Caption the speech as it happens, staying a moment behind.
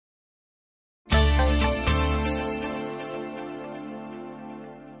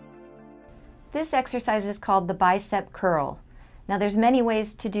This exercise is called the bicep curl. Now there's many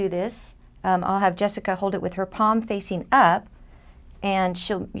ways to do this. I'll have Jessica hold it with her palm facing up, and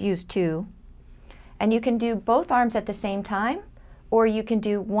she'll use two. And you can do both arms at the same time, or you can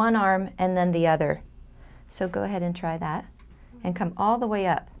do one arm and then the other. So go ahead and try that, and come all the way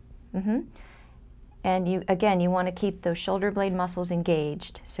up. And you want to keep those shoulder blade muscles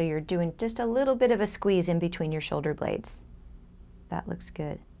engaged, so you're doing just a little bit of a squeeze in between your shoulder blades. That looks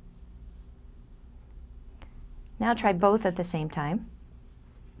good. Now try both at the same time.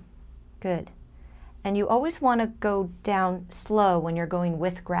 Good. And you always want to go down slow when you're going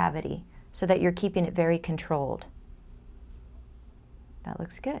with gravity, so that you're keeping it very controlled. That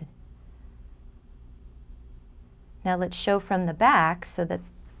looks good. Now let's show from the back so that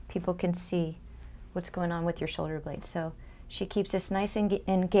people can see what's going on with your shoulder blade. So she keeps this nice and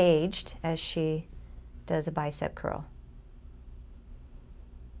engaged as she does a bicep curl.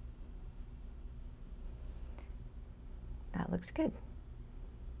 That looks good.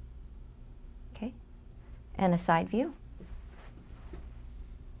 Okay, and a side view.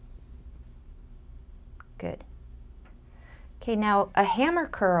 Good. Okay, now a hammer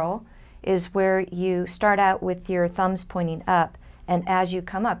curl is where you start out with your thumbs pointing up, and as you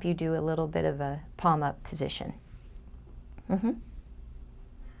come up, you do a little bit of a palm up position. Good.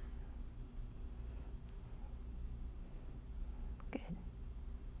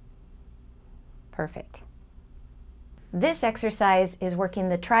 Perfect. This exercise is working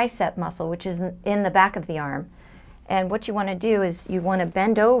the tricep muscle, which is in the back of the arm. And what you want to do is you want to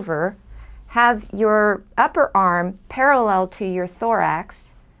bend over, have your upper arm parallel to your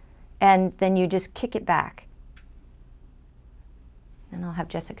thorax, and then you just kick it back. And I'll have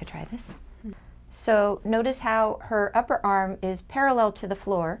Jessica try this. So notice how her upper arm is parallel to the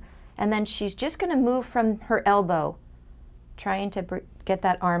floor, and then she's just going to move from her elbow, trying to get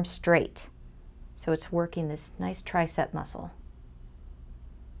that arm straight. So it's working this nice tricep muscle.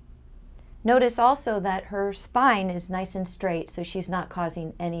 Notice also that her spine is nice and straight, so she's not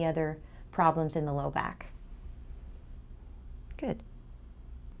causing any other problems in the low back. Good.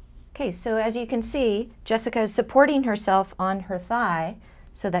 Okay, so as you can see, Jessica is supporting herself on her thigh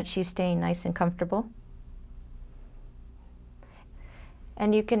so that she's staying nice and comfortable.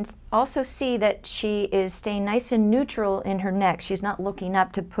 And you can also see that she is staying nice and neutral in her neck. She's not looking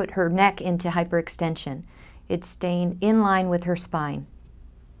up to put her neck into hyperextension. It's staying in line with her spine.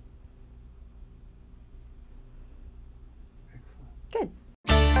 Excellent. Good.